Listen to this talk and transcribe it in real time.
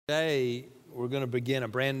Today, we're going to begin a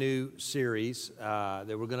brand new series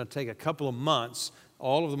that we're going to take a couple of months,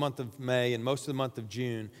 all of the month of May and most of the month of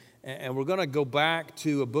June, and we're going to go back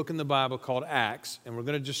to a book in the Bible called Acts, and we're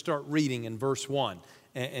going to just start reading in verse 1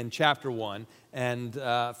 and chapter 1. And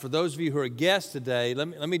for those of you who are guests today,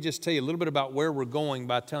 let me just tell you a little bit about where we're going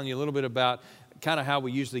by telling you a little bit about kind of how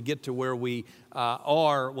we usually get to where we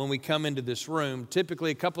are when we come into this room.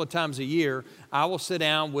 Typically, a couple of times a year, I will sit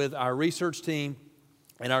down with our research team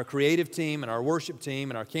and our creative team and our worship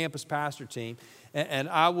team and our campus pastor team, and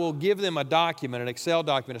I will give them a document, an Excel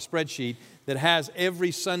document, a spreadsheet that has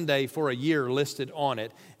every Sunday for a year listed on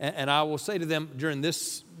it. And I will say to them, during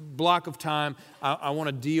this block of time, I want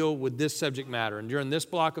to deal with this subject matter. And during this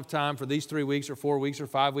block of time, for these 3 weeks or 4 weeks or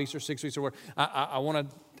 5 weeks or 6 weeks or whatever, I want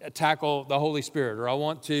to tackle the Holy Spirit, or I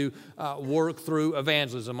want to work through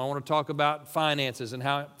evangelism. I want to talk about finances and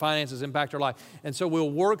how finances impact our life. And so we'll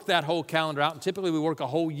work that whole calendar out. And typically we work a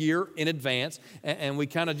whole year in advance, and we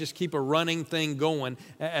kind of just keep a running thing going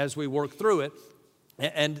as we work through it.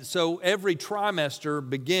 And so every trimester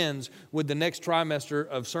begins with the next trimester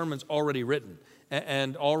of sermons already written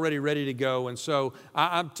and already ready to go. And so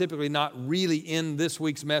I'm typically not really in this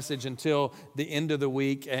week's message until the end of the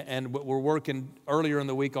week, and we're working earlier in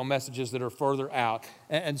the week on messages that are further out.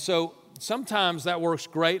 And so sometimes that works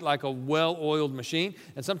great, like a well-oiled machine,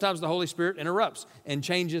 and sometimes the Holy Spirit interrupts and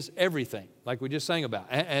changes everything, like we just sang about.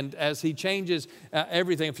 And as He changes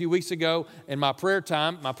everything, a few weeks ago in my prayer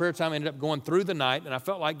time ended up going through the night, and I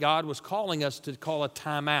felt like God was calling us to call a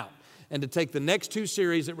timeout and to take the next two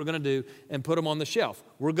series that we're going to do and put them on the shelf.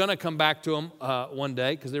 We're going to come back to them one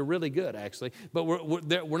day because they're really good, actually. But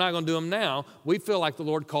we're not going to do them now. We feel like the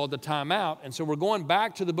Lord called the time out. And so we're going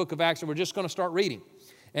back to the book of Acts, and we're just going to start reading.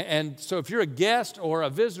 And so if you're a guest or a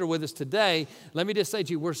visitor with us today, let me just say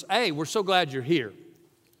to you, we're so glad you're here.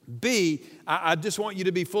 B, I just want you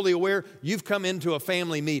to be fully aware you've come into a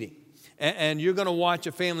family meeting. And you're going to watch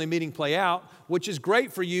a family meeting play out, which is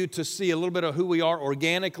great for you to see a little bit of who we are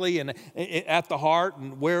organically and at the heart,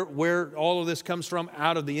 and where all of this comes from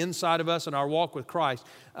out of the inside of us and our walk with Christ.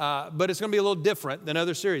 But it's going to be a little different than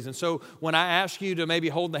other series. And so when I ask you to maybe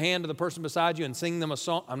hold the hand of the person beside you and sing them a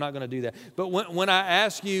song, I'm not going to do that. But when I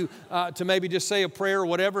ask you to maybe just say a prayer or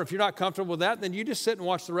whatever, if you're not comfortable with that, then you just sit and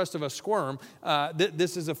watch the rest of us squirm.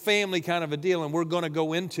 This is a family kind of a deal, and we're going to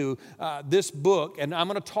go into this book. And I'm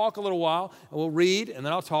going to talk a little while, and we'll read, and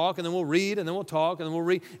then I'll talk, and then we'll read, and then we'll talk, and then we'll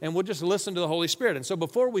read, and we'll just listen to the Holy Spirit. And so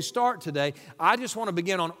before we start today, I just want to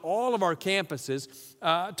begin on all of our campuses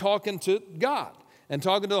talking to God and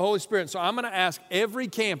talking to the Holy Spirit. So I'm going to ask every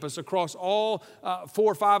campus across all 4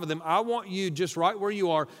 or 5 of them, I want you just right where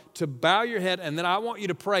you are to bow your head, and then I want you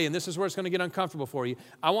to pray, and this is where it's going to get uncomfortable for you.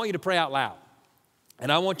 I want you to pray out loud.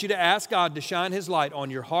 And I want you to ask God to shine His light on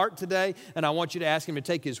your heart today, and I want you to ask Him to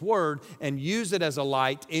take His word and use it as a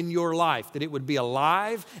light in your life, that it would be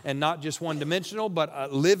alive and not just one-dimensional,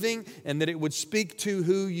 but living, and that it would speak to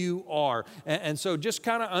who you are. And so just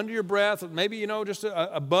kind of under your breath, maybe, just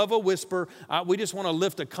above a whisper, we just want to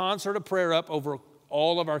lift a concert of prayer up over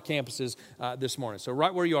all of our campuses this morning. So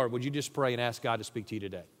right where you are, would you just pray and ask God to speak to you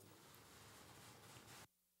today?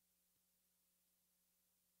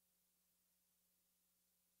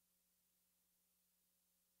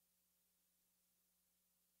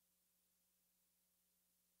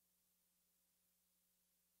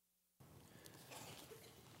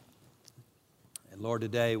 Lord,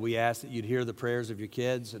 today we ask that you'd hear the prayers of your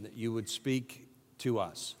kids and that you would speak to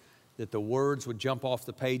us, that the words would jump off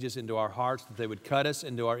the pages into our hearts, that they would cut us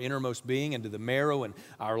into our innermost being, into the marrow and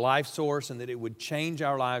our life source, and that it would change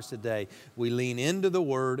our lives today. We lean into the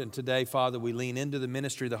word, and today, Father, we lean into the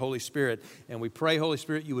ministry of the Holy Spirit, and we pray, Holy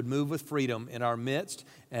Spirit, you would move with freedom in our midst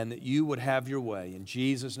and that you would have your way. In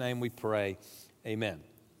Jesus' name we pray, amen.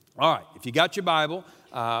 All right, if you got your Bible,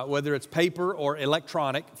 whether it's paper or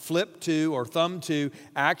electronic, flip to or thumb to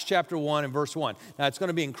Acts chapter 1 and verse 1. Now, it's going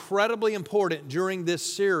to be incredibly important during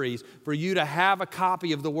this series for you to have a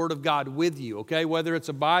copy of the Word of God with you, okay? Whether it's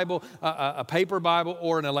a Bible, a paper Bible,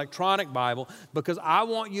 or an electronic Bible, because I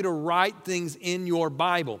want you to write things in your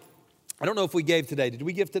Bible. I don't know if we gave today. Did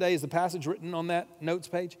we give today? Is the passage written on that notes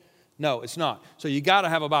page? No, it's not. So you got to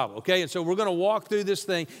have a Bible, okay? And so we're going to walk through this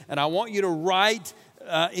thing, and I want you to write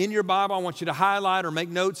in your Bible. I want you to highlight or make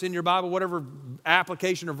notes in your Bible, whatever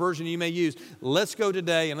application or version you may use. Let's go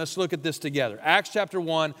today and let's look at this together. Acts chapter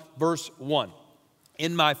 1, verse 1.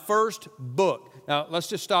 In my first book. Now, let's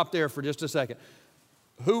just stop there for just a second.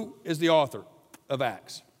 Who is the author of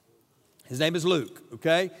Acts? His name is Luke,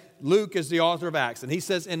 okay? Luke is the author of Acts. And he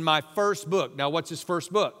says, in my first book. Now, what's his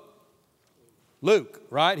first book? Luke,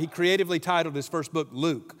 right? He creatively titled his first book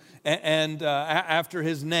Luke, and after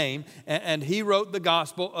his name, and he wrote the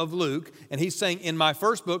Gospel of Luke, and he's saying, in my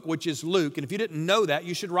first book, which is Luke, and if you didn't know that,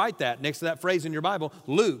 you should write that next to that phrase in your Bible,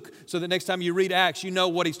 Luke, so that next time you read Acts, you know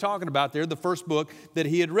what he's talking about there, the first book that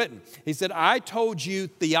he had written. He said, I told you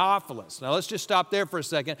Theophilus. Now let's just stop there for a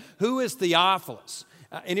second. Who is Theophilus?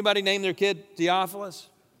 Anybody name their kid Theophilus?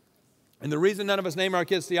 And the reason none of us name our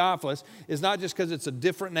kids Theophilus is not just because it's a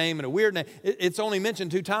different name and a weird name. It's only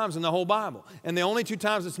mentioned 2 times in the whole Bible. And the only 2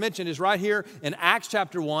 times it's mentioned is right here in Acts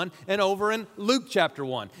chapter 1 and over in Luke chapter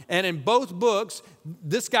 1. And in both books,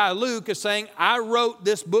 this guy Luke is saying, I wrote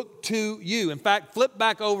this book to you. In fact, flip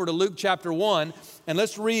back over to Luke chapter 1 and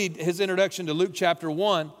let's read his introduction to Luke chapter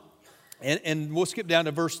 1. And we'll skip down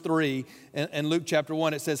to verse 3 in Luke chapter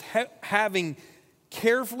 1. It says, having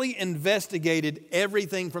carefully investigated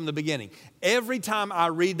everything from the beginning. Every time I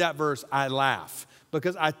read that verse, I laugh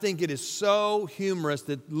because I think it is so humorous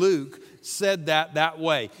that Luke said that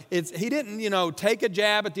way. He didn't, take a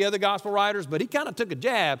jab at the other gospel writers, but he kind of took a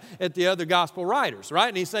jab at the other gospel writers, right?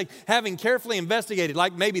 And he's saying, having carefully investigated,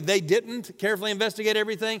 like maybe they didn't carefully investigate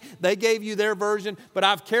everything. They gave you their version, but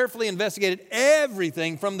I've carefully investigated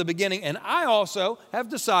everything from the beginning. And I also have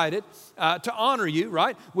decided to honor you,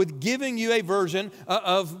 right, with giving you a version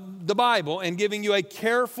of the Bible and giving you a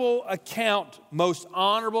careful account, most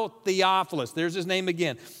honorable Theophilus. There's his name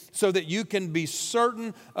again. So that you can be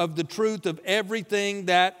certain of the truth of everything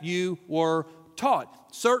that you were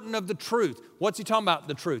taught. Certain of the truth. What's he talking about?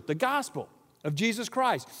 The truth. The gospel of Jesus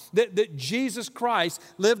Christ. That Jesus Christ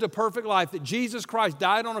lived a perfect life. That Jesus Christ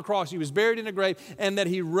died on a cross. He was buried in a grave. And that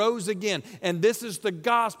he rose again. And this is the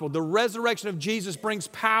gospel. The resurrection of Jesus brings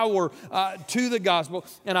power to the gospel.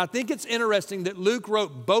 And I think it's interesting that Luke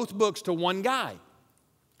wrote both books to one guy.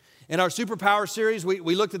 In our Superpower series,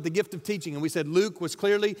 we looked at the gift of teaching, and we said Luke was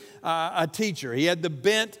clearly a teacher. He had the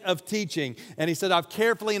bent of teaching, and he said, I've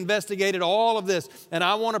carefully investigated all of this, and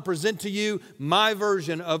I want to present to you my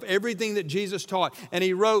version of everything that Jesus taught. And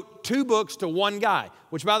he wrote 2 books to one guy,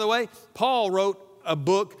 which, by the way, Paul wrote a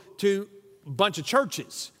book to a bunch of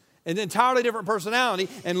churches. An entirely different personality.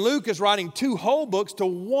 And Luke is writing 2 whole books to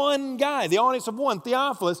one guy, the audience of one,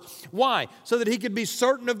 Theophilus. Why? So that he could be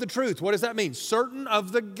certain of the truth. What does that mean? Certain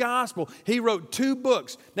of the gospel. He wrote 2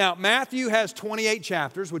 books. Now, Matthew has 28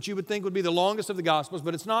 chapters, which you would think would be the longest of the Gospels,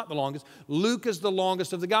 but it's not the longest. Luke is the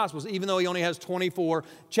longest of the Gospels, even though he only has 24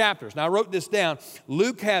 chapters. Now, I wrote this down.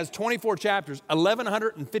 Luke has 24 chapters,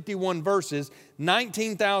 1,151 verses,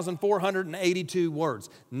 19,482 words.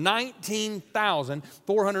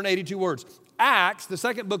 19,482 words. Acts, the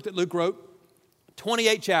second book that Luke wrote,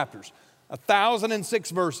 28 chapters,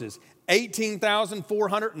 1,006 verses,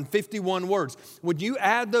 18,451 words. When you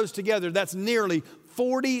add those together, that's nearly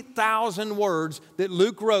 40,000 words that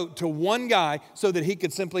Luke wrote to one guy so that he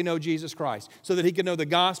could simply know Jesus Christ, so that he could know the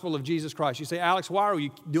gospel of Jesus Christ. You say, Alex, why are you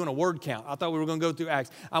doing a word count? I thought we were going to go through Acts.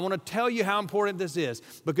 I want to tell you how important this is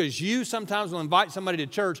because you sometimes will invite somebody to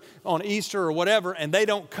church on Easter or whatever and they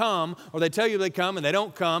don't come, or they tell you they come and they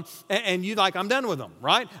don't come, and you like, I'm done with them,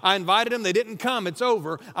 right? I invited them, they didn't come, it's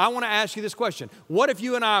over. I want to ask you this question. What if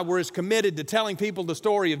you and I were as committed to telling people the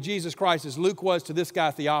story of Jesus Christ as Luke was to this guy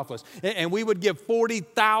Theophilus, and we would give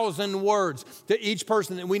 40,000 words to each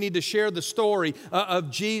person that we need to share the story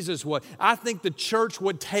of Jesus? I think the church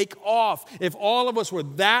would take off if all of us were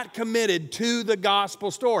that committed to the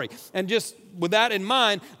gospel story. And just with that in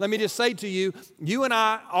mind, let me just say to you, you and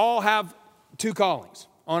I all have 2 callings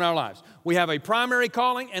on our lives. We have a primary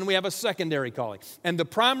calling and we have a secondary calling. And the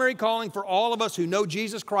primary calling for all of us who know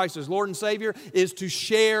Jesus Christ as Lord and Savior is to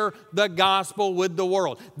share the gospel with the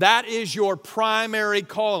world. That is your primary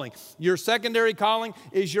calling. Your secondary calling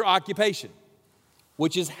is your occupation,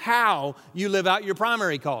 which is how you live out your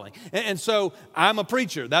primary calling. And so I'm a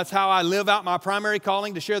preacher. That's how I live out my primary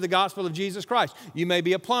calling, to share the gospel of Jesus Christ. You may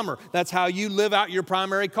be a plumber. That's how you live out your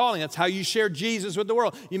primary calling. That's how you share Jesus with the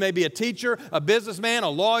world. You may be a teacher, a businessman, a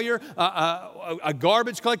lawyer, a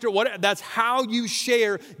garbage collector, whatever. That's how you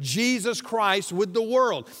share Jesus Christ with the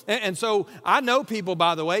world. And so I know people,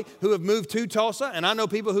 by the way, who have moved to Tulsa, and I know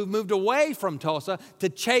people who've moved away from Tulsa to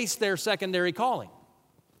chase their secondary calling.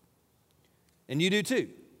 And you do too.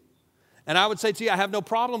 And I would say to you, I have no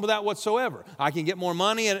problem with that whatsoever. I can get more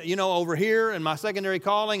money, over here in my secondary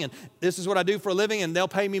calling, and this is what I do for a living, and they'll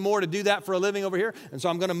pay me more to do that for a living over here, and so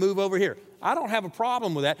I'm going to move over here. I don't have a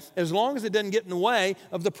problem with that as long as it doesn't get in the way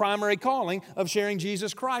of the primary calling of sharing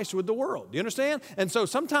Jesus Christ with the world. Do you understand? And so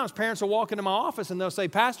sometimes parents will walk into my office and they'll say,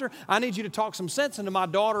 Pastor, I need you to talk some sense into my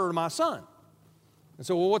daughter or my son. And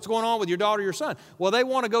so, well, what's going on with your daughter or your son? Well, they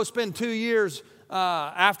want to go spend 2 years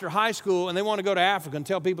after high school, and they want to go to Africa and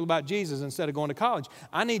tell people about Jesus instead of going to college.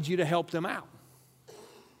 I need you to help them out.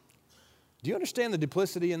 Do you understand the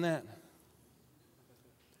duplicity in that?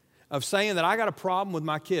 Of saying that I got a problem with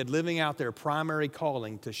my kid living out their primary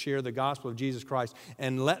calling to share the gospel of Jesus Christ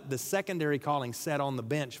and let the secondary calling sit on the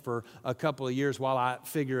bench for a couple of years while I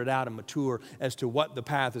figure it out and mature as to what the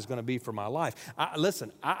path is going to be for my life.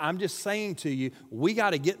 Listen, I'm just saying to you, we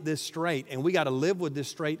got to get this straight, and we got to live with this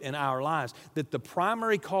straight in our lives, that the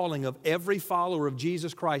primary calling of every follower of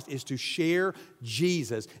Jesus Christ is to share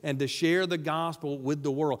Jesus and to share the gospel with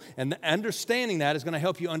the world. And understanding that is going to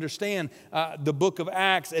help you understand the book of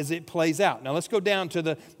Acts as it plays out. Now let's go down to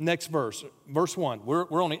the next verse. Verse 1.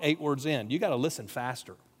 We're only 8 words in. You got to listen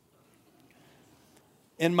faster.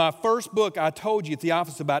 In my first book, I told you,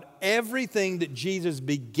 Theophilus, about everything that Jesus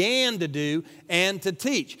began to do and to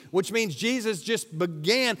teach, which means Jesus just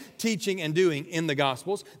began teaching and doing in the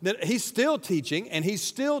Gospels, that he's still teaching and he's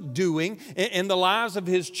still doing in the lives of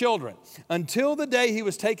his children until the day he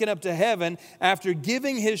was taken up to heaven after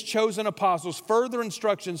giving his chosen apostles further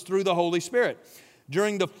instructions through the Holy Spirit.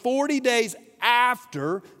 During the 40 days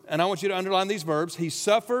after, and I want you to underline these verbs, he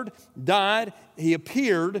suffered, died, he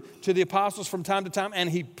appeared to the apostles from time to time, and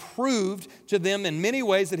he proved to them in many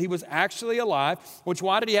ways that he was actually alive. Which,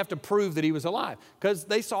 why did he have to prove that he was alive? Because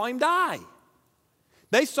they saw him die.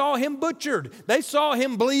 They saw him butchered. They saw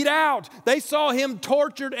him bleed out. They saw him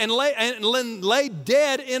tortured and lay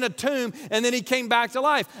dead in a tomb, and then he came back to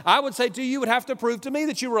life. I would say to you, you would have to prove to me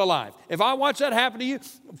that you were alive. If I watched that happen to you,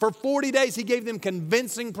 for 40 days he gave them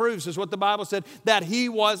convincing proofs, is what the Bible said, that he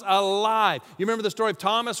was alive. You remember the story of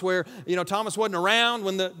Thomas where, Thomas wasn't around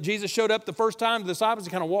when Jesus showed up the first time. The disciples,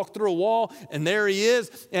 he kind of walked through a wall, and there he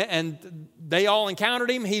is, and they all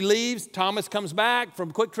encountered him. He leaves. Thomas comes back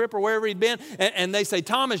from Quick Trip or wherever he'd been, and they say,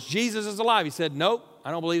 Thomas, Jesus is alive. He said, nope, I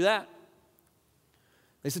don't believe that.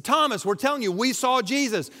 They said, Thomas, we're telling you, we saw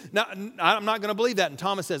Jesus. Now, I'm not going to believe that. And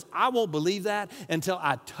Thomas says, I won't believe that until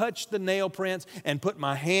I touch the nail prints and put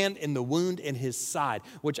my hand in the wound in his side.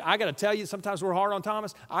 Which I got to tell you, sometimes we're hard on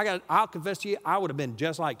Thomas. I'll confess to you, I would have been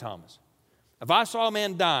just like Thomas. If I saw a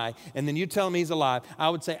man die and then you tell me he's alive, I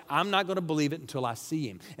would say, I'm not going to believe it until I see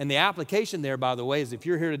him. And the application there, by the way, is if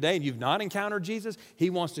you're here today and you've not encountered Jesus, he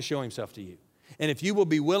wants to show himself to you. And if you will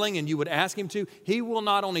be willing and you would ask him to, he will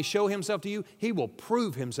not only show himself to you, he will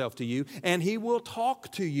prove himself to you, and he will talk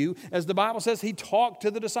to you. As the Bible says, he talked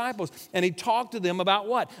to the disciples, and he talked to them about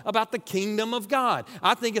what? About the kingdom of God.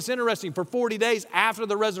 I think it's interesting. For 40 days after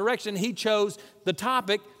the resurrection, he chose the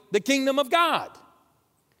topic, the kingdom of God.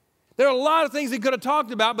 There are a lot of things he could have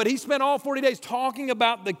talked about, but he spent all 40 days talking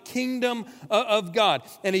about the kingdom of God.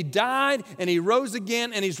 And he died, and he rose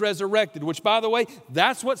again, and he's resurrected, which, by the way,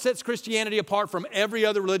 that's what sets Christianity apart from every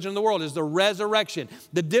other religion in the world, is the resurrection.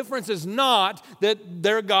 The difference is not that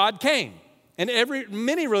their God came. And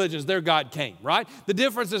many religions, their God came, right? The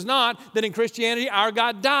difference is not that in Christianity, our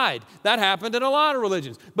God died. That happened in a lot of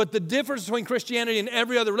religions. But the difference between Christianity and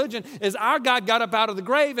every other religion is our God got up out of the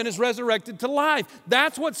grave and is resurrected to life.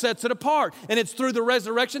 That's what sets it apart. And it's through the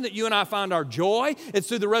resurrection that you and I find our joy. It's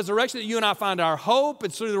through the resurrection that you and I find our hope.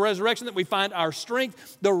 It's through the resurrection that we find our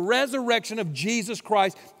strength. The resurrection of Jesus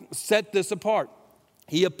Christ set this apart.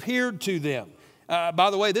 He appeared to them.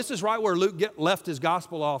 By the way, this is right where Luke left his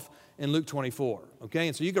gospel off in Luke 24, okay?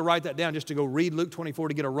 And so you can write that down just to go read Luke 24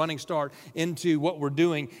 to get a running start into what we're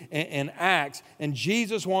doing in Acts. And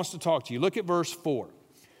Jesus wants to talk to you. Look at verse 4.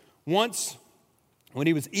 Once, when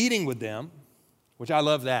he was eating with them, which I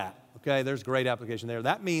love that, okay? There's great application there.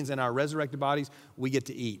 That means in our resurrected bodies, we get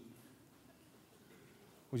to eat,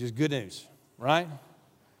 which is good news, right?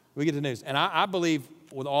 We get the news. And I believe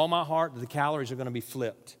with all my heart that the calories are going to be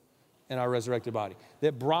flipped in our resurrected body.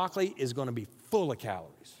 That broccoli is going to be full of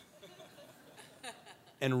calories.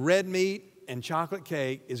 And red meat and chocolate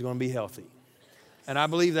cake is going to be healthy. And I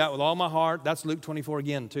believe that with all my heart. That's Luke 24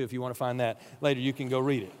 again, too. If you want to find that later, you can go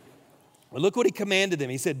read it. But look what he commanded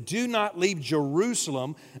them. He said, do not leave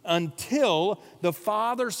Jerusalem until the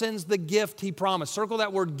Father sends the gift he promised. Circle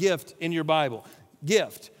that word gift in your Bible.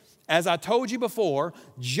 Gift. As I told you before,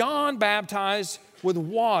 John baptized with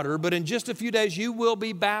water, but in just a few days you will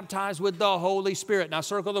be baptized with the Holy Spirit. Now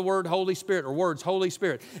circle the word Holy Spirit, or words Holy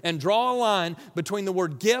Spirit, and draw a line between the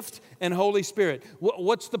word gift and Holy Spirit.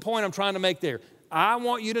 What's the point I'm trying to make there? I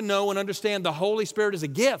want you to know and understand the Holy Spirit is a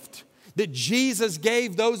gift. that Jesus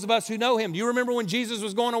gave those of us who know him. Do you remember when Jesus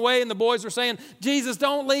was going away and the boys were saying, Jesus,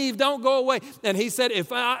 don't leave, don't go away. And he said,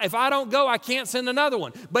 if I don't go, I can't send another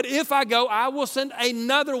one. But if I go, I will send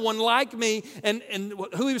another one like me. And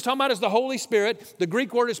who he was talking about is the Holy Spirit. The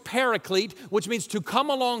Greek word is paraclete, which means to come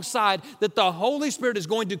alongside, that the Holy Spirit is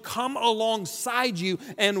going to come alongside you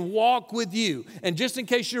and walk with you. And just in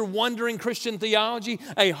case you're wondering Christian theology,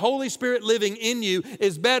 a Holy Spirit living in you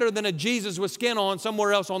is better than a Jesus with skin on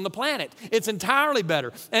somewhere else on the planet. It's entirely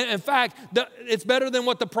better. And in fact, it's better than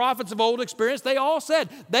what the prophets of old experienced. They all said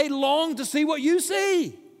they long to see what you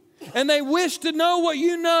see. And they wish to know what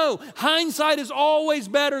you know. Hindsight is always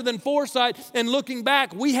better than foresight. And looking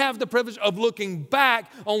back, we have the privilege of looking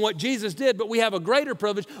back on what Jesus did, but we have a greater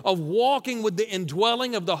privilege of walking with the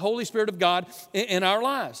indwelling of the Holy Spirit of God in our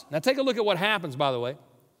lives. Now take a look at what happens, by the way.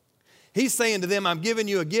 He's saying to them, I'm giving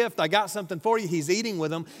you a gift. I got something for you. He's eating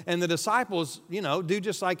with them. And the disciples, do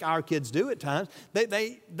just like our kids do at times.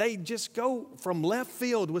 They just go from left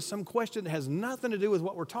field with some question that has nothing to do with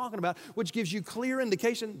what we're talking about, which gives you clear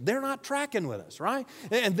indication they're not tracking with us, right?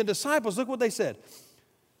 And the disciples, look what they said.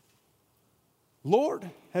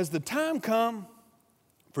 Lord, has the time come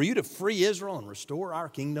for you to free Israel and restore our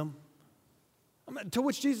kingdom? To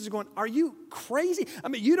which Jesus is going, are you crazy?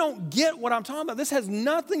 You don't get what I'm talking about. This has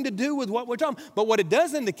nothing to do with what we're talking about. But what it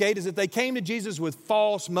does indicate is that they came to Jesus with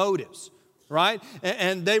false motives, right?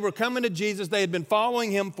 And they were coming to Jesus. They had been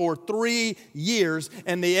following him for 3 years.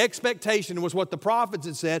 And the expectation was what the prophets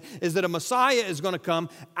had said, is that a Messiah is going to come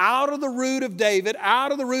out of the root of David,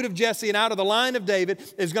 out of the root of Jesse, and out of the line of David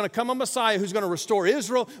is going to come a Messiah who's going to restore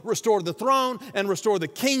Israel, restore the throne, and restore the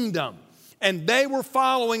kingdom. And they were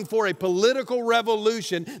following for a political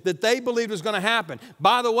revolution that they believed was going to happen.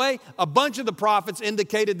 By the way, a bunch of the prophets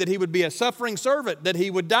indicated that he would be a suffering servant, that he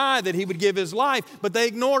would die, that he would give his life. But they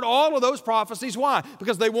ignored all of those prophecies. Why?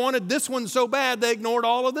 Because they wanted this one so bad, they ignored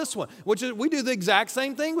all of this one. Which is, we do the exact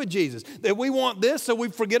same thing with Jesus. That we want this, so we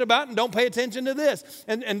forget about it and don't pay attention to this.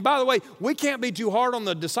 And by the way, we can't be too hard on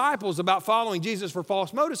the disciples about following Jesus for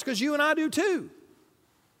false motives, because you and I do too.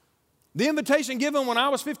 The invitation given when I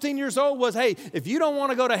was 15 years old was, hey, if you don't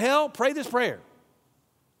want to go to hell, pray this prayer.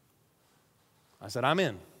 I said, I'm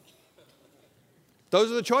in.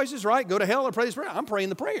 Those are the choices, right? Go to hell or pray this prayer. I'm praying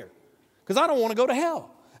the prayer because I don't want to go to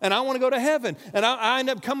hell. And I want to go to heaven. And I end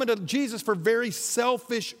up coming to Jesus for very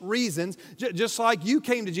selfish reasons, just like you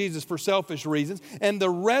came to Jesus for selfish reasons. And the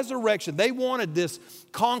resurrection, they wanted this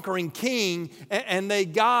conquering king, and they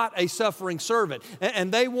got a suffering servant.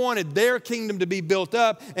 And they wanted their kingdom to be built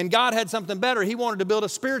up, and God had something better. He wanted to build a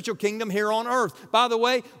spiritual kingdom here on earth. By the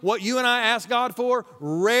way, what you and I ask God for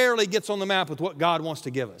rarely gets on the map with what God wants to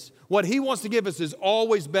give us. What he wants to give us is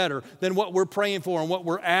always better than what we're praying for and what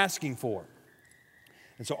we're asking for.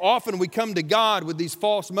 And so often we come to God with these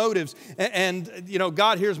false motives and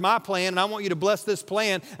God, here's my plan and I want you to bless this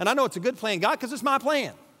plan. And I know it's a good plan, God, because it's my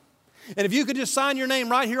plan. And if you could just sign your name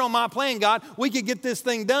right here on my plan, God, we could get this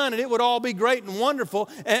thing done and it would all be great and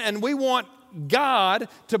wonderful. And we want God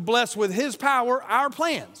to bless with his power our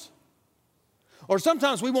plans. Or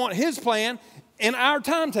sometimes we want his plan in our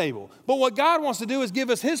timetable. But what God wants to do is give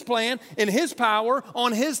us his plan and his power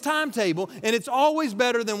on his timetable, and it's always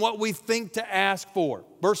better than what we think to ask for.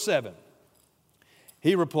 Verse 7,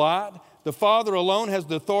 he replied, the Father alone has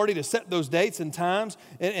the authority to set those dates and times,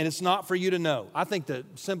 and it's not for you to know. I think the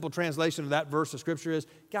simple translation of that verse of Scripture is,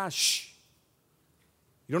 guys, shh.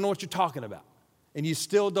 You don't know what you're talking about. And you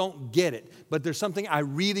still don't get it. But there's something I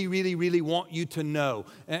really, really, really want you to know.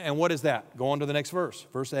 And what is that? Go on to the next verse,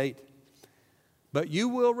 verse 8. But you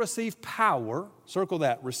will receive power, circle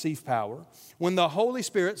that, receive power, when the Holy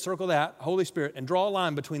Spirit, circle that, Holy Spirit, and draw a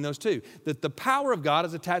line between those two, that the power of God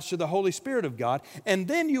is attached to the Holy Spirit of God, and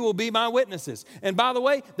then you will be my witnesses. And by the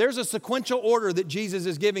way, there's a sequential order that Jesus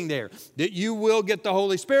is giving there, that you will get the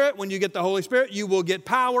Holy Spirit. When you get the Holy Spirit, you will get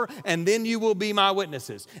power, and then you will be my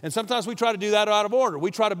witnesses. And sometimes we try to do that out of order.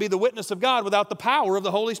 We try to be the witness of God without the power of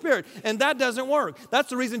the Holy Spirit, and that doesn't work. That's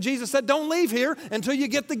the reason Jesus said, don't leave here until you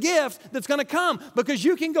get the gift that's going to come. Because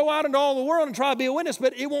you can go out into all the world and try to be a witness,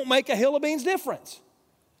 but it won't make a hill of beans difference.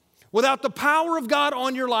 Without the power of God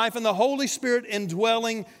on your life and the Holy Spirit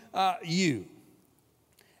indwelling you.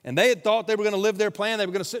 And they had thought they were going to live their plan. They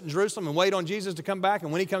were going to sit in Jerusalem and wait on Jesus to come back.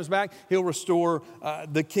 And when he comes back, he'll restore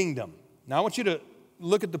the kingdom. Now, I want you to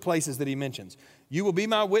look at the places that he mentions. You will be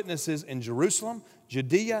my witnesses in Jerusalem,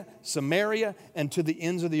 Judea, Samaria, and to the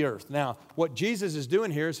ends of the earth. Now, what Jesus is doing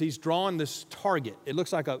here is he's drawing this target. It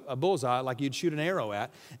looks like a bullseye, like you'd shoot an arrow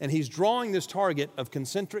at. And he's drawing this target of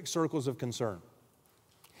concentric circles of concern.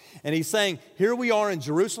 And he's saying, here we are in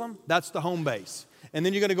Jerusalem. That's the home base. And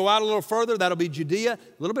then you're going to go out a little further. That'll be Judea.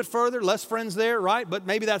 A little bit further, less friends there, right? But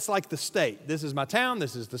maybe that's like the state. This is my town.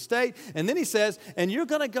 This is the state. And then he says, and you're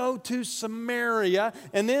going to go to Samaria.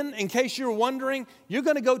 And then, in case you're wondering, you're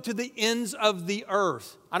going to go to the ends of the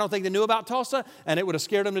earth. I don't think they knew about Tulsa, and it would have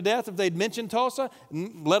scared them to death if they'd mentioned Tulsa,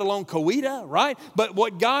 let alone Coweta, right? But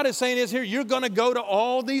what God is saying is here, you're going to go to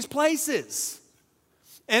all these places.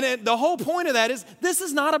 And the whole point of that is this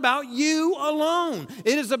is not about you alone.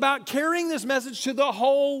 It is about carrying this message to the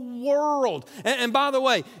whole world. And by the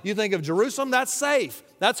way, you think of Jerusalem, that's safe.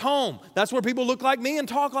 That's home. That's where people look like me and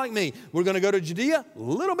talk like me. We're going to go to Judea, a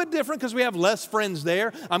little bit different because we have less friends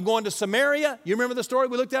there. I'm going to Samaria. You remember the story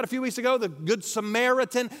we looked at a few weeks ago, the Good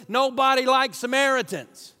Samaritan? Nobody likes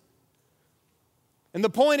Samaritans. And the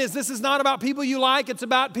point is, this is not about people you like. It's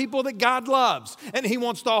about people that God loves. And he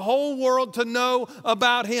wants the whole world to know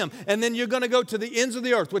about him. And then you're going to go to the ends of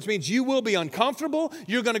the earth, which means you will be uncomfortable.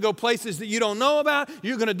 You're going to go places that you don't know about.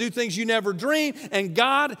 You're going to do things you never dreamed. And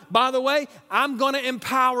God, by the way, I'm going to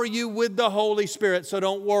empower you with the Holy Spirit. So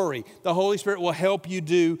don't worry. The Holy Spirit will help you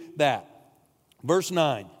do that. Verse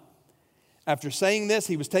 9. After saying this,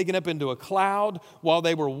 he was taken up into a cloud while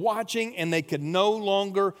they were watching, and they could no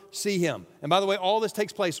longer see him. And by the way, all this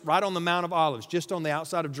takes place right on the Mount of Olives, just on the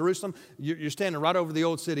outside of Jerusalem. You're standing right over the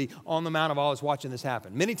old city on the Mount of Olives watching this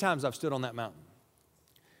happen. Many times I've stood on that mountain,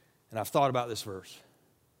 and I've thought about this verse.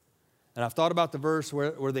 And I've thought about the verse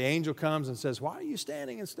where the angel comes and says, why are you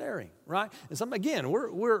standing and staring, right? And again,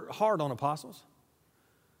 we're hard on apostles.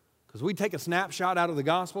 Because we take a snapshot out of the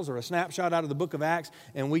Gospels or a snapshot out of the book of Acts,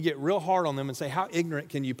 and we get real hard on them and say, how ignorant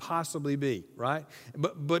can you possibly be, right?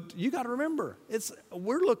 But you got to remember,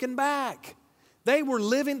 we're looking back. They were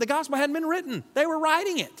living, the gospel hadn't been written. They were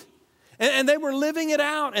writing it. And they were living it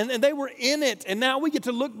out, and they were in it. And now we get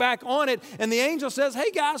to look back on it, and the angel says,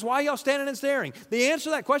 hey guys, why are y'all standing and staring? The answer to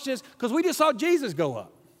that question is, because we just saw Jesus go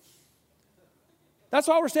up. That's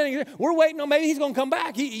why we're standing here. We're waiting on maybe he's going to come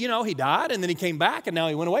back. He died and then he came back and now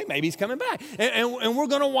he went away. Maybe he's coming back. And we're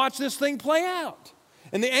going to watch this thing play out.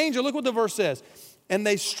 And the angel, look what the verse says. And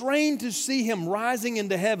they strained to see him rising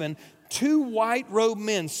into heaven. 2 white-robed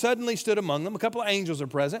men suddenly stood among them. A couple of angels are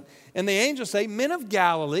present. And the angels say, men of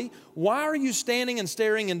Galilee, why are you standing and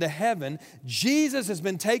staring into heaven? Jesus has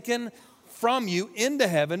been taken from you into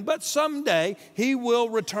heaven, but someday he will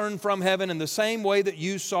return from heaven in the same way that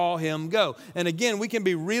you saw him go. And again, we can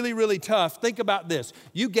be really, really tough. Think about this.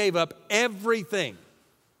 You gave up everything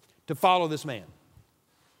to follow this man.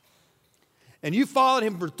 And you followed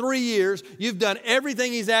him for 3 years. You've done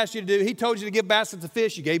everything he's asked you to do. He told you to give baskets of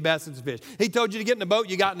fish. You gave baskets of fish. He told you to get in the boat.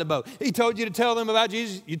 You got in the boat. He told you to tell them about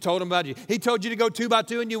Jesus. You told them about Jesus. He told you to go 2 by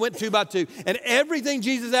 2, and you went 2 by 2. And everything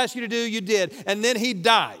Jesus asked you to do, you did. And then he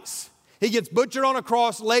dies. He gets butchered on a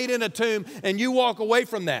cross, laid in a tomb, and you walk away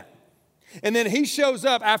from that. And then he shows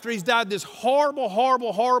up after he's died this horrible,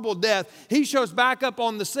 horrible, horrible death. He shows back up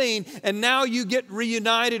on the scene, and now you get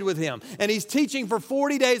reunited with him. And he's teaching for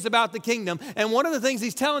 40 days about the kingdom. And one of the things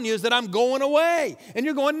he's telling you is that I'm going away. And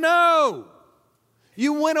you're going, no.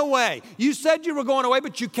 You went away. You said you were going away,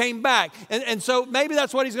 but you came back. And so maybe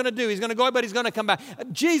that's what he's going to do. He's going to go away, but he's going to come back.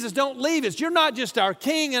 Jesus, don't leave us. You're not just our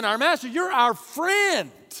king and our master. You're our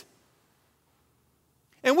friend.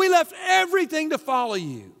 And we left everything to follow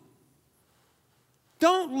you.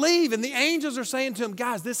 Don't leave. And the angels are saying to him,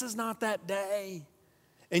 guys, this is not that day.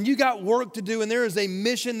 And you got work to do, and there is a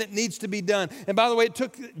mission that needs to be done. And by the way, it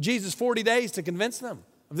took Jesus 40 days to convince them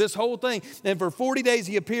of this whole thing. And for 40 days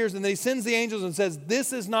he appears, and then he sends the angels and says,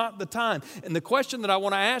 this is not the time. And the question that I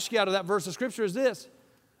want to ask you out of that verse of Scripture is this.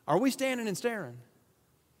 Are we standing and staring?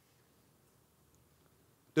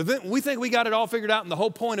 We think we got it all figured out, and the whole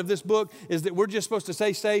point of this book is that we're just supposed to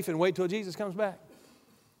stay safe and wait till Jesus comes back.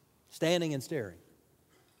 Standing and staring.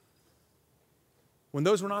 When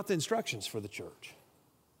those were not the instructions for the church.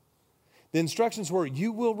 The instructions were,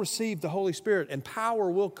 you will receive the Holy Spirit, and power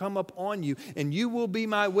will come up on you, and you will be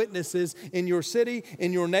my witnesses in your city,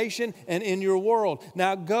 in your nation, and in your world.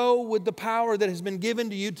 Now go with the power that has been given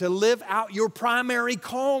to you to live out your primary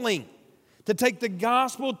calling. To take the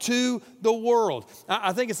gospel to the world.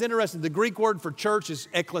 I think it's interesting. The Greek word for church is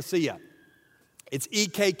ekklesia. It's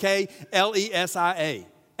E-K-K-L-E-S-I-A.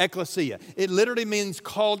 Ecclesia. It literally means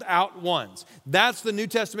called out ones. That's the New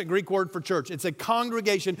Testament Greek word for church. It's a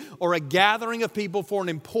congregation or a gathering of people for an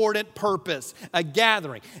important purpose. A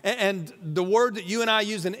gathering. And the word that you and I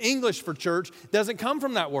use in English for church doesn't come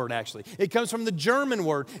from that word actually. It comes from the German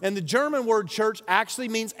word. And the German word church actually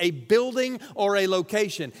means a building or a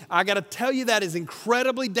location. I got to tell you that is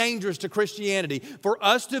incredibly dangerous to Christianity for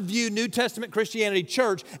us to view New Testament Christianity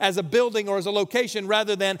church as a building or as a location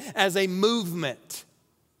rather than as a movement.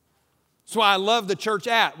 That's why I love the church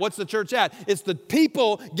at. What's the church at? It's the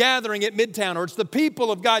people gathering at Midtown, or it's the people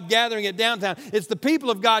of God gathering at downtown. It's the people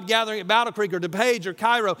of God gathering at Battle Creek or DePage or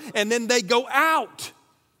Cairo, and then they go out.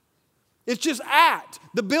 It's just at.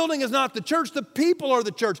 The building is not the church. The people are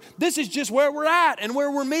the church. This is just where we're at and where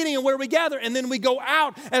we're meeting and where we gather, and then we go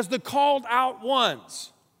out as the called out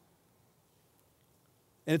ones.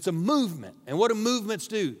 And it's a movement. And what do movements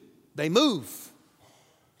do? They move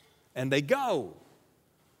and they go.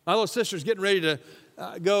 My little sister's getting ready to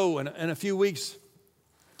go in a few weeks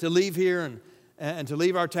to leave here and to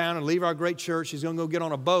leave our town and leave our great church. She's going to go get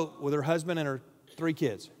on a boat with her husband and her 3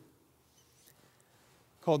 kids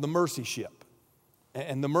called the Mercy Ship.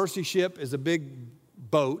 And the Mercy Ship is a big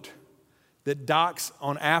boat that docks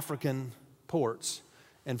on African ports.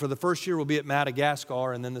 And for the first year, we'll be at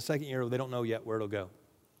Madagascar, and then the second year, they don't know yet where it'll go.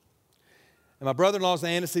 And my brother-in-law is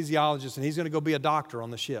an anesthesiologist, and he's going to go be a doctor on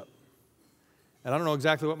the ship. And I don't know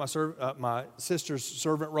exactly what my sister's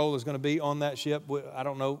servant role is going to be on that ship. I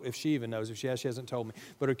don't know if she even knows. If she has, she hasn't told me.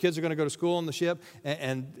 But her kids are going to go to school on the ship,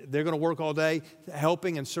 and they're going to work all day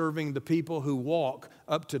helping and serving the people who walk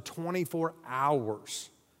up to 24 hours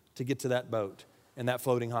to get to that boat and that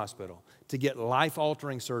floating hospital, to get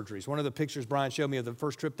life-altering surgeries. One of the pictures Brian showed me of the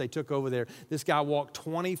first trip they took over there, this guy walked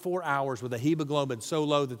 24 hours with a hemoglobin so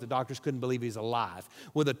low that the doctors couldn't believe he's alive,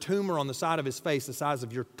 with a tumor on the side of his face the size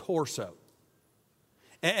of your torso.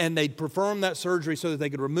 And they performed that surgery so that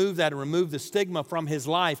they could remove that and remove the stigma from his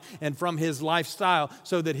life and from his lifestyle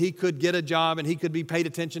so that he could get a job and he could be paid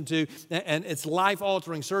attention to. And it's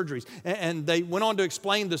life-altering surgeries. And they went on to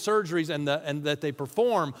explain the surgeries and that they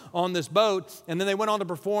perform on this boat. And then they went on to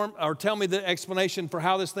perform or tell me the explanation for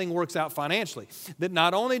how this thing works out financially. That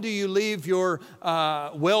not only do you leave your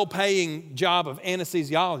well-paying job of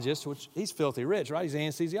anesthesiologist, which he's filthy rich, right? He's an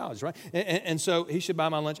anesthesiologist, right? And so he should buy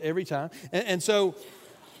my lunch every time. And so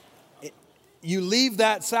you leave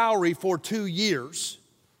that salary for 2 years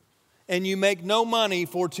and you make no money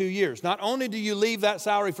for 2 years. Not only do you leave that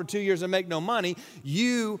salary for 2 years and make no money,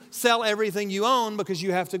 you sell everything you own because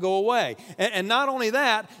you have to go away. And not only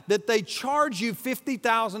that they charge you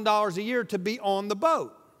 $50,000 a year to be on the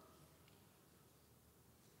boat.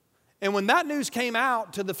 And when that news came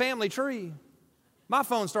out to the family tree, my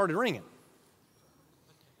phone started ringing.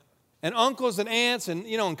 And uncles and aunts and,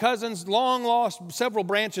 and cousins, long lost several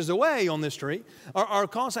branches away on this tree, are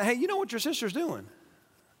calling and saying, hey, you know what your sister's doing?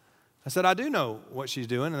 I said, I do know what she's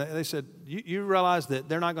doing. And they said, you realize that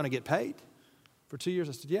they're not going to get paid for 2 years?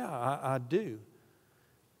 I said, yeah, I do.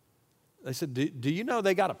 They said, do you know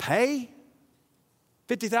they got to pay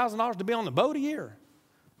 $50,000 to be on the boat a year?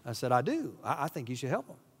 I said, I do. I think you should help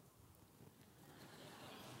them.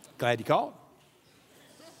 Glad you called.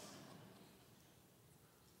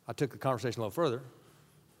 I took the conversation a little further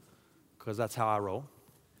because that's how I roll.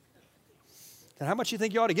 And how much do you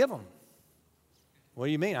think you ought to give them? What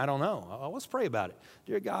do you mean? I don't know. Let's pray about it.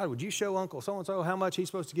 Dear God, would you show Uncle so-and-so how much he's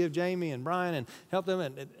supposed to give Jamie and Brian and help them?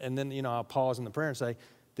 And then, I'll pause in the prayer and say,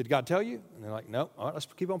 did God tell you? And they're like, no. All right, let's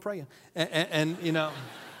keep on praying. And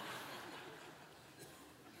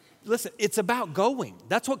listen, it's about going.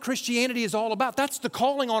 That's what Christianity is all about. That's the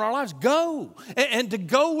calling on our lives. Go. And to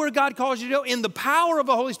go where God calls you to go in the power of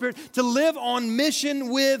the Holy Spirit, to live on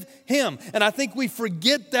mission with Him. And I think we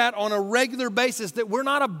forget that on a regular basis, that we're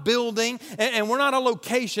not a building and we're not a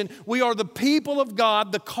location. We are the people of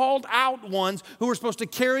God, the called out ones who are supposed to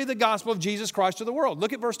carry the gospel of Jesus Christ to the world.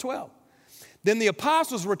 Look at verse 12. Then the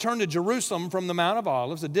apostles returned to Jerusalem from the Mount of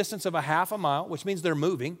Olives, a distance of a half a mile, which means they're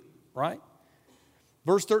moving, right?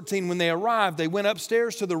 Verse 13, when they arrived, they went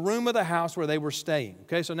upstairs to the room of the house where they were staying.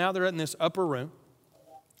 Okay, so now they're in this upper room,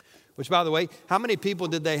 which, by the way, how many people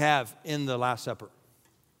did they have in the Last Supper?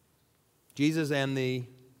 Jesus and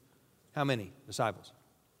how many disciples?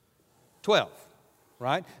 12,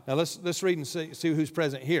 right? Now let's read and see who's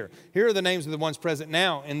present here. Here are the names of the ones present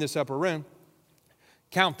now in this upper room.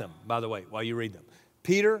 Count them, by the way, while you read them.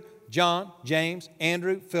 Peter, John, James,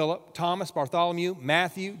 Andrew, Philip, Thomas, Bartholomew,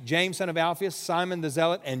 Matthew, James, son of Alphaeus, Simon the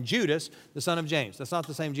Zealot, and Judas, the son of James. That's not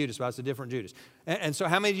the same Judas, but it's a different Judas. And so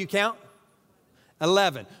how many do you count?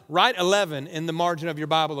 11. Write 11 in the margin of your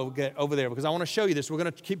Bible over there, because I want to show you this. We're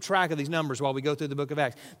going to keep track of these numbers while we go through the book of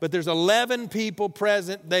Acts. But there's 11 people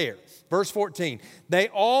present there. Verse 14. They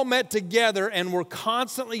all met together and were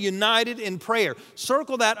constantly united in prayer.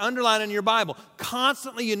 Circle that, underline in your Bible.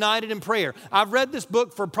 Constantly united in prayer. I've read this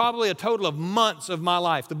book for probably a total of months of my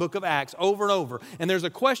life, the book of Acts, over and over. And there's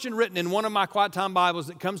a question written in one of my Quiet Time Bibles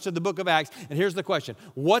that comes to the book of Acts. And here's the question.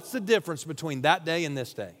 What's the difference between that day and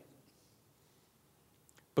this day?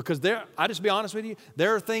 Because I just be honest with you,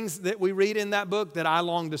 there are things that we read in that book that I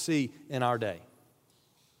long to see in our day.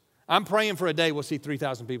 I'm praying for a day we'll see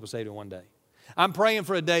 3,000 people saved in one day. I'm praying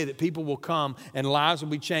for a day that people will come and lives will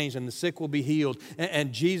be changed and the sick will be healed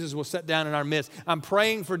and Jesus will sit down in our midst. I'm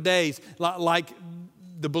praying for days like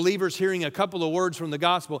the believers hearing a couple of words from the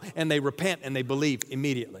gospel and they repent and they believe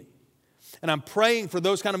immediately. And I'm praying for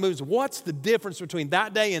those kind of moves. What's the difference between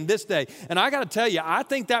that day and this day? And I got to tell you, I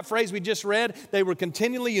think that phrase we just read, they were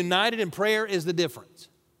continually united in prayer, is the difference.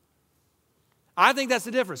 I think that's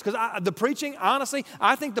the difference. Because the preaching, honestly,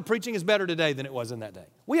 I think the preaching is better today than it was in that day.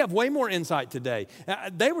 We have way more insight today.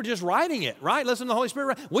 They were just writing it, right? Listen to the Holy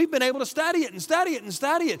Spirit. We've been able to study it and study it and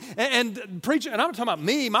study it. And preaching, and I'm not talking about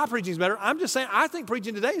me, my preaching is better. I'm just saying I think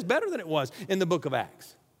preaching today is better than it was in the book of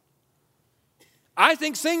Acts. I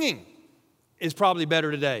think singing is probably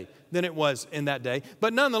better today than it was in that day.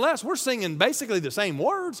 But nonetheless, we're singing basically the same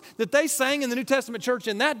words that they sang in the New Testament church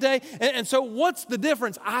in that day. And so what's the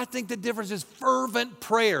difference? I think the difference is fervent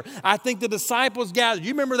prayer. I think the disciples gathered.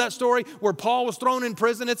 You remember that story where Paul was thrown in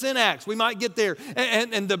prison? It's in Acts. We might get there.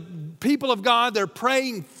 And the people of God, they're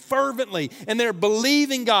praying fervently and they're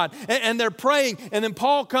believing God and they're praying. And then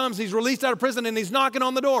Paul comes, he's released out of prison and he's knocking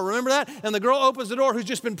on the door. Remember that? And the girl opens the door who's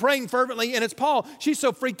just been praying fervently and it's Paul. She's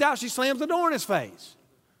so freaked out, she slams the door in his face.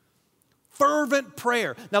 Fervent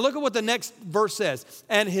prayer. Now look at what the next verse says.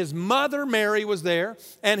 And his mother Mary was there,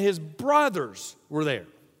 and his brothers were there.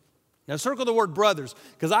 Now circle the word brothers,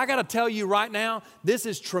 because I got to tell you right now, this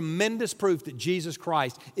is tremendous proof that Jesus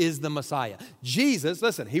Christ is the Messiah. Jesus,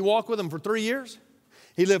 listen, he walked with them for 3 years.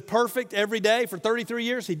 He lived perfect every day for 33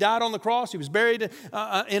 years. He died on the cross. He was buried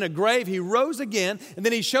in a grave. He rose again, and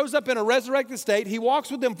then he shows up in a resurrected state. He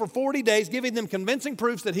walks with them for 40 days, giving them convincing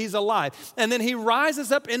proofs that he's alive. And then he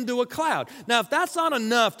rises up into a cloud. Now, if that's not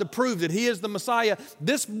enough to prove that he is the Messiah,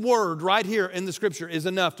 this word right here in the scripture is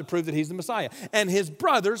enough to prove that he's the Messiah. And his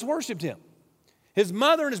brothers worshiped him. His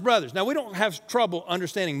mother and his brothers. Now, we don't have trouble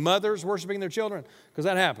understanding mothers worshiping their children, because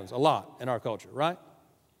that happens a lot in our culture, right?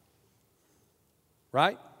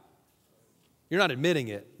 Right? You're not admitting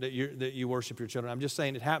it, that you worship your children. I'm just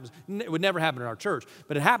saying it happens. It would never happen in our church,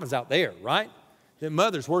 but it happens out there, right? That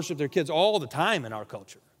mothers worship their kids all the time in our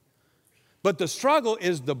culture. But the struggle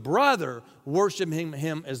is the brother worshiping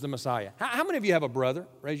him as the Messiah. How many of you have a brother?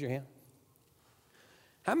 Raise your hand.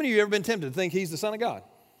 How many of you have ever been tempted to think he's the Son of God?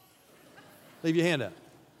 Leave your hand up.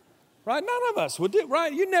 Right? None of us would do,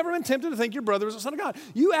 right? You've never been tempted to think your brother was the Son of God.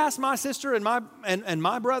 You ask my sister and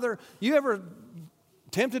my brother, you ever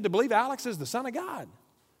tempted to believe Alex is the Son of God?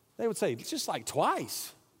 They would say, it's just like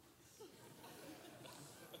twice.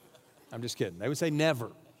 I'm just kidding. They would say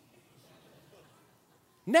never.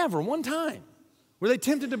 Never, one time. Were they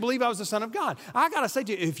tempted to believe I was the Son of God? I got to say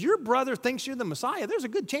to you, if your brother thinks you're the Messiah, there's a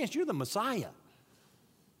good chance you're the Messiah.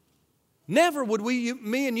 Never would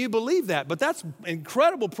me and you believe that. But that's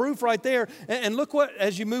incredible proof right there. And look what,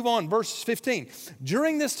 as you move on, verse 15.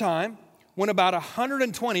 During this time, when about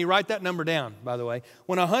 120, write that number down, by the way,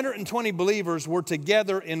 when 120 believers were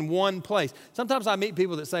together in one place. Sometimes I meet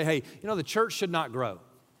people that say, hey, the church should not grow.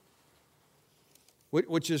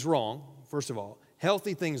 Which is wrong, first of all.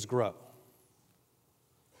 Healthy things grow.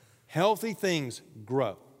 Healthy things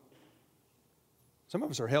grow. Some of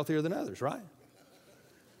us are healthier than others, right?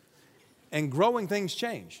 And growing things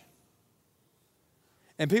change.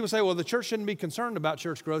 And people say, well, the church shouldn't be concerned about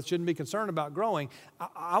church growth, shouldn't be concerned about growing.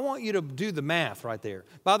 I want you to do the math right there.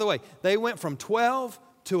 By the way, they went from 12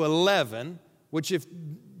 to 11, which if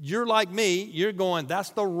you're like me, you're going,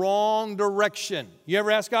 that's the wrong direction. You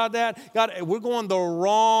ever ask God that? God, we're going the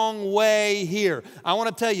wrong way here. I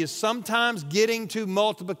want to tell you, sometimes getting to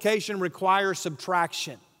multiplication requires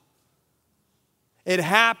subtraction. It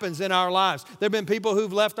happens in our lives. There have been people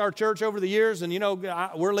who've left our church over the years and,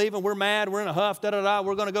 we're leaving, we're mad, we're in a huff,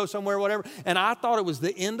 we're going to go somewhere, whatever. And I thought it was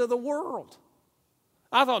the end of the world.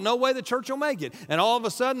 I thought, no way the church will make it. And all of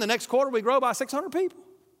a sudden, the next quarter, we grow by 600 people.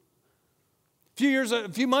 A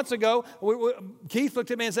few months ago, Keith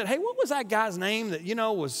looked at me and said, hey, what was that guy's name that,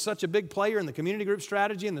 was such a big player in the community group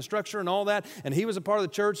strategy and the structure and all that? And he was a part of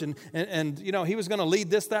the church and he was going to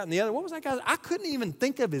lead this, that, and the other. What was that guy? I couldn't even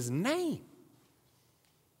think of his name.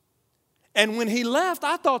 And when he left,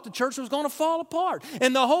 I thought the church was going to fall apart.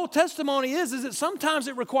 And the whole testimony is that sometimes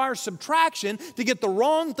it requires subtraction to get the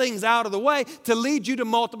wrong things out of the way to lead you to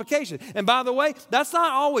multiplication. And by the way, that's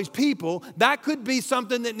not always people. That could be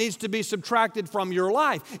something that needs to be subtracted from your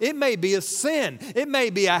life. It may be a sin. It may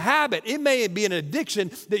be a habit. It may be an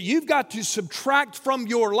addiction that you've got to subtract from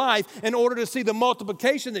your life in order to see the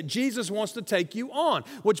multiplication that Jesus wants to take you on.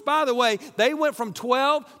 Which, by the way, they went from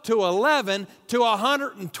 12 to 11 to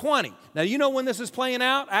 120. Now, Now, you know when this is playing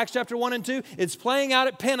out? Acts chapter 1 and 2. It's playing out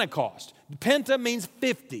at Pentecost. Penta means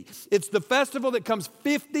 50. It's the festival that comes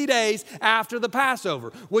 50 days after the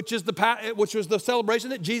Passover, which was the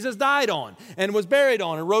celebration that Jesus died on and was buried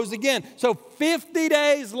on and rose again. So 50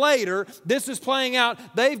 days later, this is playing out.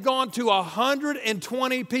 They've gone to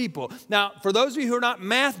 120 people. Now, for those of you who are not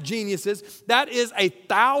math geniuses, that is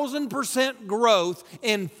 1,000% growth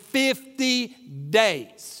in 50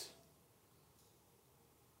 days.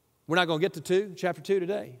 We're not going to get to chapter 2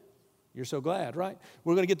 today. You're so glad, right?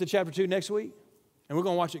 We're going to get to chapter 2 next week, and we're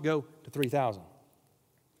going to watch it go to 3,000.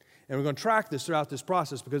 And we're going to track this throughout this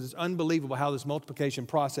process because it's unbelievable how this multiplication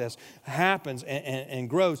process happens and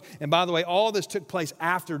grows. And by the way, all this took place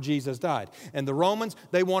after Jesus died. And the Romans,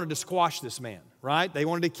 they wanted to squash this man, right? They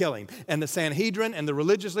wanted to kill him. And the Sanhedrin and the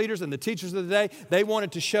religious leaders and the teachers of the day, they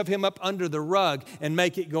wanted to shove him up under the rug and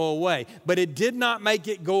make it go away. But it did not make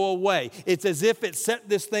it go away. It's as if it set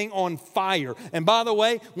this thing on fire. And by the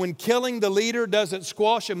way, when killing the leader doesn't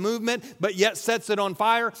squash a movement, but yet sets it on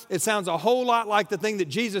fire, it sounds a whole lot like the thing that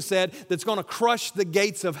Jesus said that's going to crush the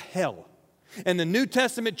gates of hell. And the New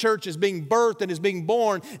Testament church is being birthed and is being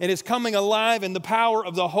born and is coming alive in the power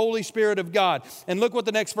of the Holy Spirit of God. And look what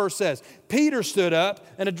the next verse says. Peter stood up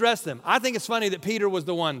and addressed them. I think it's funny that Peter was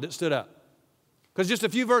the one that stood up. Because just a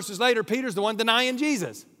few verses later, Peter's the one denying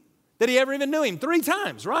Jesus. That he ever even knew him 3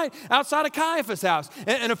 times, right? Outside of Caiaphas' house.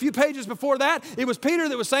 And a few pages before that, it was Peter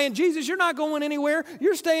that was saying, Jesus, you're not going anywhere.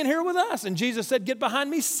 You're staying here with us. And Jesus said, get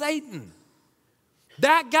behind me, Satan.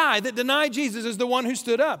 That guy that denied Jesus is the one who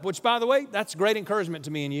stood up, which, by the way, that's great encouragement to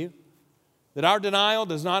me and you, that our denial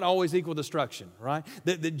does not always equal destruction, right?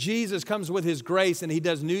 That Jesus comes with his grace and he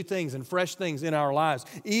does new things and fresh things in our lives,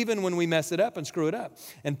 even when we mess it up and screw it up.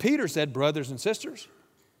 And Peter said, brothers and sisters,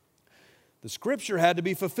 the scripture had to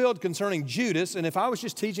be fulfilled concerning Judas. And if I was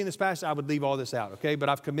just teaching this passage, I would leave all this out, okay? But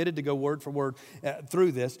I've committed to go word for word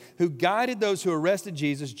through this. Who guided those who arrested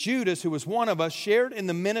Jesus. Judas, who was one of us, shared in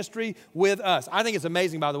the ministry with us. I think it's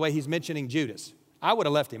amazing, by the way, he's mentioning Judas. I would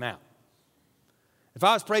have left him out. If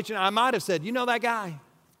I was preaching, I might have said, you know that guy?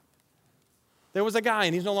 There was a guy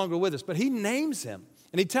and he's no longer with us. But he names him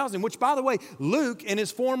and he tells him, which, by the way, Luke in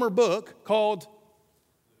his former book called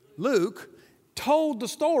Luke told the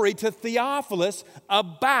story to Theophilus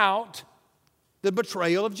about the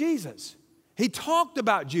betrayal of Jesus. He talked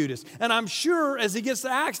about Judas. And I'm sure as he gets to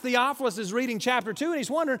Acts, Theophilus is reading chapter 2 and he's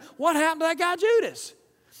wondering, what happened to that guy Judas?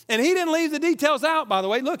 And he didn't leave the details out, by the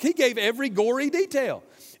way. Look, he gave every gory detail.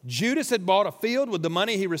 Judas had bought a field with the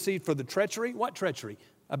money he received for the treachery. What treachery?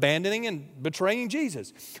 Abandoning and betraying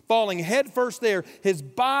Jesus. Falling headfirst there, his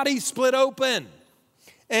body split open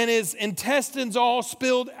and his intestines all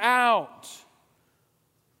spilled out.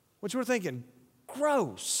 Which we're thinking,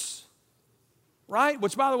 gross, right?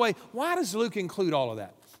 Which, by the way, why does Luke include all of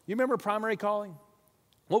that? You remember primary calling?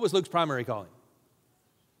 What was Luke's primary calling?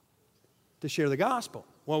 To share the gospel.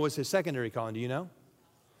 What was his secondary calling? Do you know?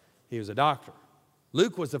 He was a doctor.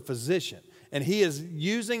 Luke was a physician, and he is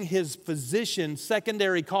using his physician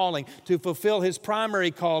secondary calling to fulfill his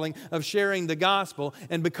primary calling of sharing the gospel.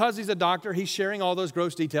 And because he's a doctor, he's sharing all those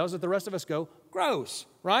gross details that the rest of us go, gross,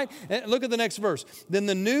 right? And look at the next verse. Then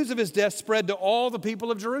the news of his death spread to all the people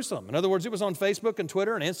of Jerusalem. In other words, it was on Facebook and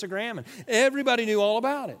Twitter and Instagram, and everybody knew all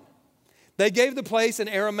about it. They gave the place in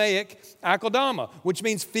Aramaic Akeldama, which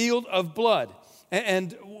means field of blood.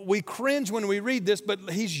 And we cringe when we read this, but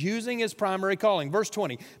he's using his primary calling. Verse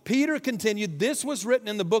 20, Peter continued, this was written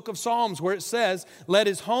in the book of Psalms where it says, let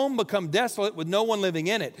his home become desolate with no one living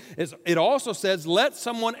in it. It also says, let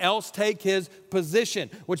someone else take his position,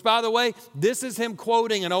 which, by the way, this is him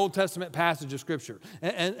quoting an Old Testament passage of Scripture.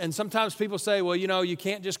 And sometimes people say, well, you know, you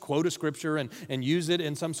can't just quote a Scripture and use it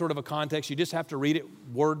in some sort of a context. You just have to read it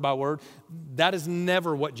word by word. That is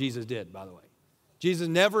never what Jesus did, by the way. Jesus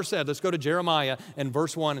never said, let's go to Jeremiah and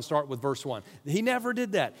verse 1 and start with verse 1. He never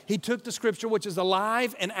did that. He took the scripture, which is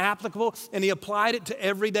alive and applicable, and he applied it to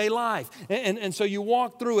everyday life. And so you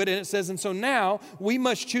walk through it, and it says, and so now we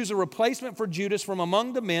must choose a replacement for Judas from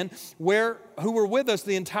among the men who were with us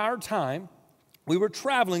the entire time we were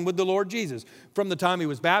traveling with the Lord Jesus. From the time he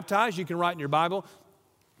was baptized, you can write in your Bible,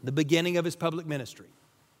 the beginning of his public ministry.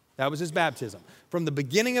 That was his baptism. From the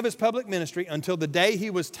beginning of his public ministry until the day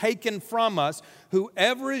he was taken from us,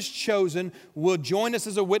 whoever is chosen will join us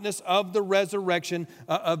as a witness of the resurrection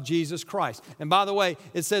of Jesus Christ. And by the way,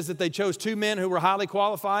 it says that they chose 2 men who were highly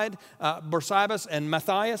qualified, Barsabas and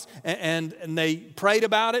Matthias, and they prayed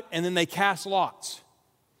about it, and then they cast lots.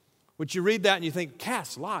 Which you read that and you think,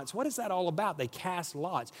 cast lots? What is that all about? They cast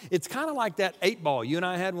lots. It's kind of like that 8 ball you and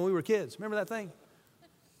I had when we were kids. Remember that thing?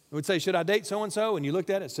 would say, should I date so-and-so? And you looked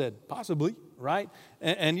at it and said, possibly, right?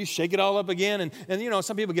 And you shake it all up again. And you know,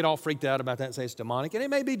 some people get all freaked out about that and say it's demonic. And it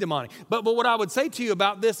may be demonic. But what I would say to you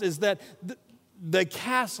about this is that they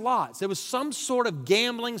cast lots. There was some sort of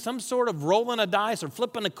gambling, some sort of rolling a dice or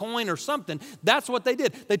flipping a coin or something. That's what they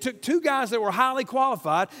did. They took two guys that were highly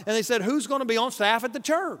qualified and they said, who's going to be on staff at the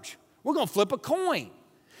church? We're going to flip a coin.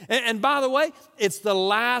 And by the way, it's the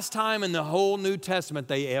last time in the whole New Testament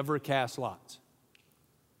they ever cast lots.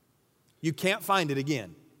 You can't find it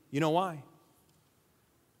again. You know why?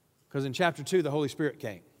 Because in chapter 2, the Holy Spirit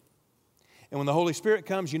came. And when the Holy Spirit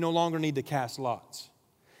comes, you no longer need to cast lots.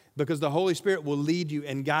 Because the Holy Spirit will lead you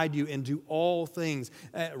and guide you into all things,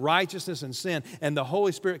 righteousness and sin. And the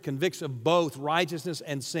Holy Spirit convicts of both righteousness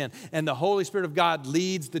and sin. And the Holy Spirit of God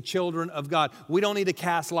leads the children of God. We don't need to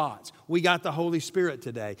cast lots. We got the Holy Spirit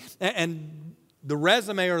today. And the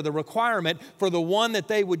resume or the requirement for the one that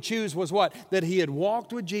they would choose was what? That he had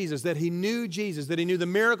walked with Jesus, that he knew Jesus, that he knew the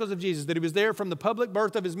miracles of Jesus, that he was there from the public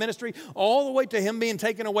birth of his ministry all the way to him being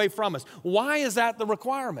taken away from us. Why is that the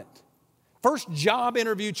requirement? First job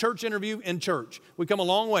interview, church interview in church. We've come a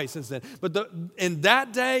long way since then. But in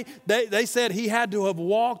that day, they said he had to have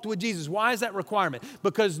walked with Jesus. Why is that requirement?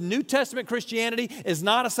 Because New Testament Christianity is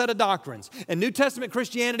not a set of doctrines. And New Testament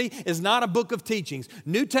Christianity is not a book of teachings.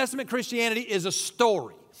 New Testament Christianity is a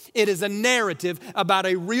story. It is a narrative about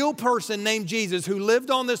a real person named Jesus who lived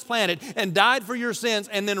on this planet and died for your sins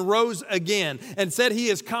and then rose again and said he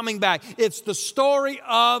is coming back. It's the story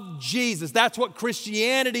of Jesus. That's what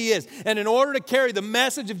Christianity is. And in order to carry the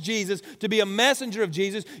message of Jesus, to be a messenger of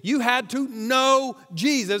Jesus, you had to know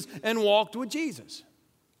Jesus and walked with Jesus.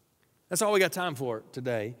 That's all we got time for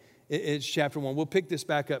today. It's chapter 1. We'll pick this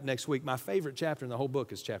back up next week. My favorite chapter in the whole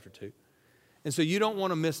book is chapter 2. And so you don't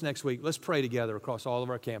want to miss next week. Let's pray together across all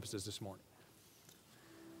of our campuses this morning.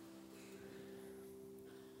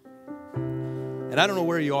 And I don't know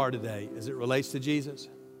where you are today as it relates to Jesus.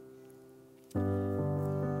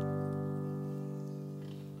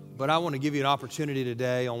 But I want to give you an opportunity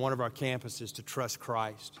today on one of our campuses to trust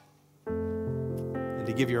Christ and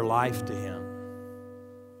to give your life to Him.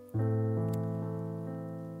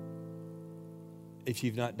 If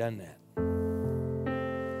you've not done that.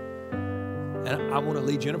 And I want to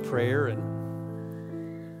lead you in a prayer, and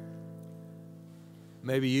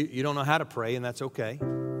maybe you don't know how to pray, and that's okay.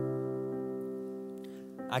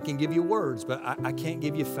 I can give you words, but I can't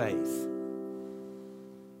give you faith.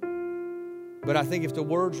 But I think if the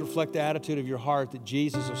words reflect the attitude of your heart, that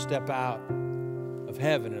Jesus will step out of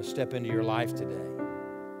heaven and step into your life today.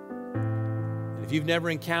 And if you've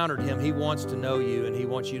never encountered Him, He wants to know you, and He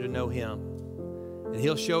wants you to know Him. And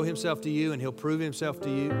He'll show Himself to you, and He'll prove Himself to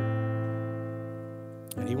you.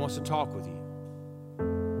 And He wants to talk with you.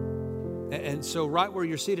 And so right where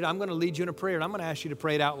you're seated, I'm going to lead you in a prayer. And I'm going to ask you to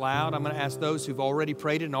pray it out loud. I'm going to ask those who've already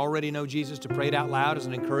prayed it and already know Jesus to pray it out loud as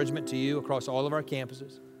an encouragement to you across all of our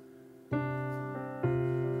campuses.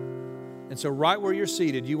 And so right where you're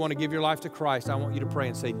seated, you want to give your life to Christ, I want you to pray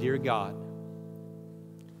and say, Dear God.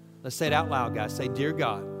 Let's say it out loud, guys. Say, Dear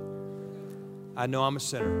God, I know I'm a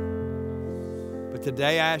sinner. But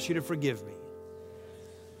today I ask you to forgive me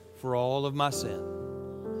for all of my sin.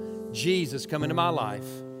 Jesus, come into my life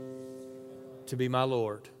to be my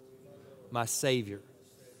Lord, my Savior,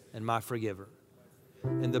 and my forgiver.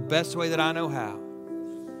 And the best way that I know how,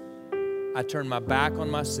 I turn my back on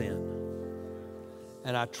my sin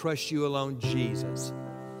and I trust you alone, Jesus,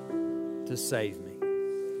 to save me.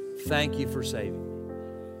 Thank you for saving me.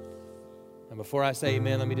 And before I say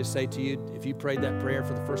amen, let me just say to you, if you prayed that prayer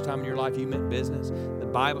for the first time in your life, you meant business. The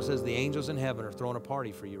Bible says the angels in heaven are throwing a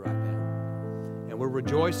party for you right now. And we're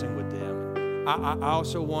rejoicing with them. I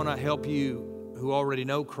also want to help you who already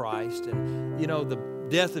know Christ. And, you know, the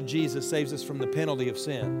death of Jesus saves us from the penalty of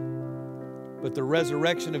sin. But the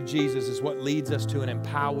resurrection of Jesus is what leads us to an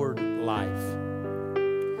empowered life.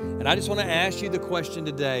 And I just want to ask you the question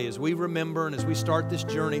today as we remember and as we start this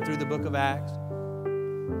journey through the book of Acts.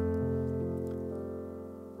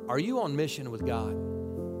 Are you on mission with God?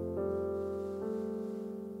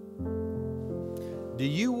 Do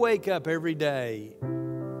you wake up every day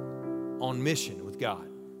on mission with God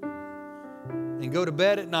and go to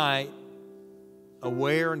bed at night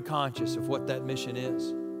aware and conscious of what that mission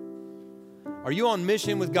is? Are you on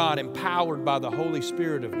mission with God, empowered by the Holy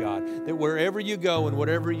Spirit of God, that wherever you go and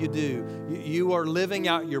whatever you do, you are living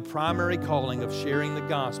out your primary calling of sharing the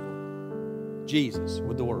gospel, Jesus,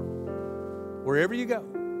 with the world? Wherever you go,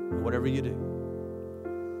 whatever you do.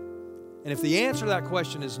 And if the answer to that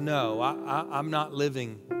question is no, I'm not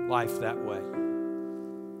living life that way.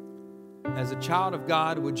 As a child of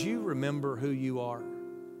God, would you remember who you are?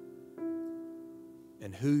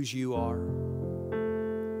 and whose you are?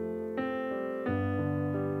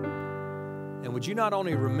 And would you not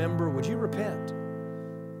only remember, would you repent?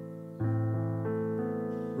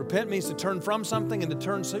 Repent means to turn from something and to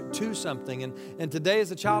turn to something. And today,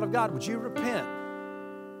 as a child of God, would you repent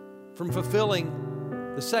from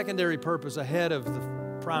fulfilling the secondary purpose ahead of the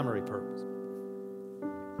primary purpose?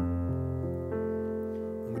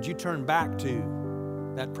 And would you turn back to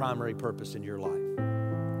that primary purpose in your life?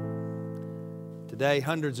 Today,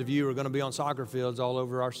 hundreds of you are going to be on soccer fields all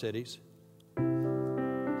over our cities.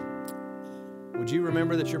 Would you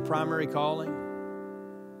remember that your primary calling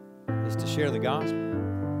is to share the gospel,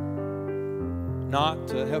 not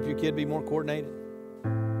to help your kid be more coordinated?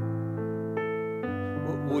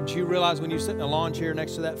 Would you realize when you sit in a lawn chair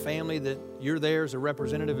next to that family that you're there as a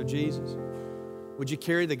representative of Jesus? Would you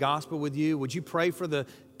carry the gospel with you? Would you pray for the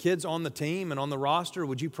kids on the team and on the roster?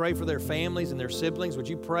 Would you pray for their families and their siblings? Would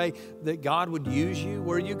you pray that God would use you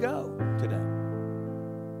where you go today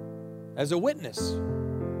as a witness?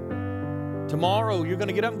 Tomorrow, you're going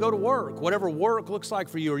to get up and go to work, whatever work looks like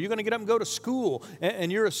for you, or you're going to get up and go to school,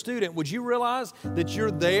 and you're a student. Would you realize that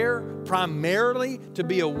you're there primarily to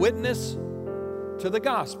be a witness to the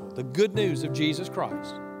gospel, the good news of Jesus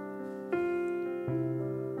Christ?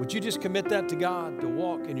 Would you just commit that to God to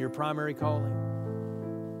walk in your primary calling?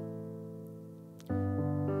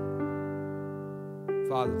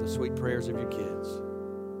 Father, the sweet prayers of your kids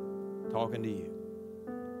talking to you.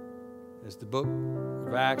 As the book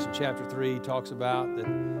of Acts in chapter 3 talks about that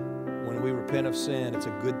when we repent of sin, it's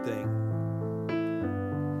a good thing.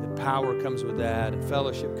 That power comes with that, and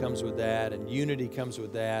fellowship comes with that, and unity comes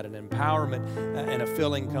with that, and empowerment and a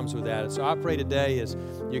filling comes with that. And so I pray today as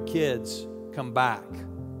your kids come back,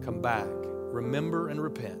 remember and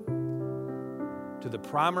repent to the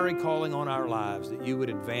primary calling on our lives, that you would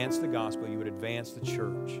advance the gospel, you would advance the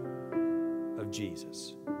church of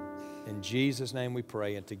Jesus. In Jesus' name we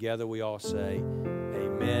pray, and together we all say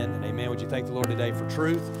amen and amen. Would you thank the Lord today for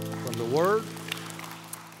truth from the Word?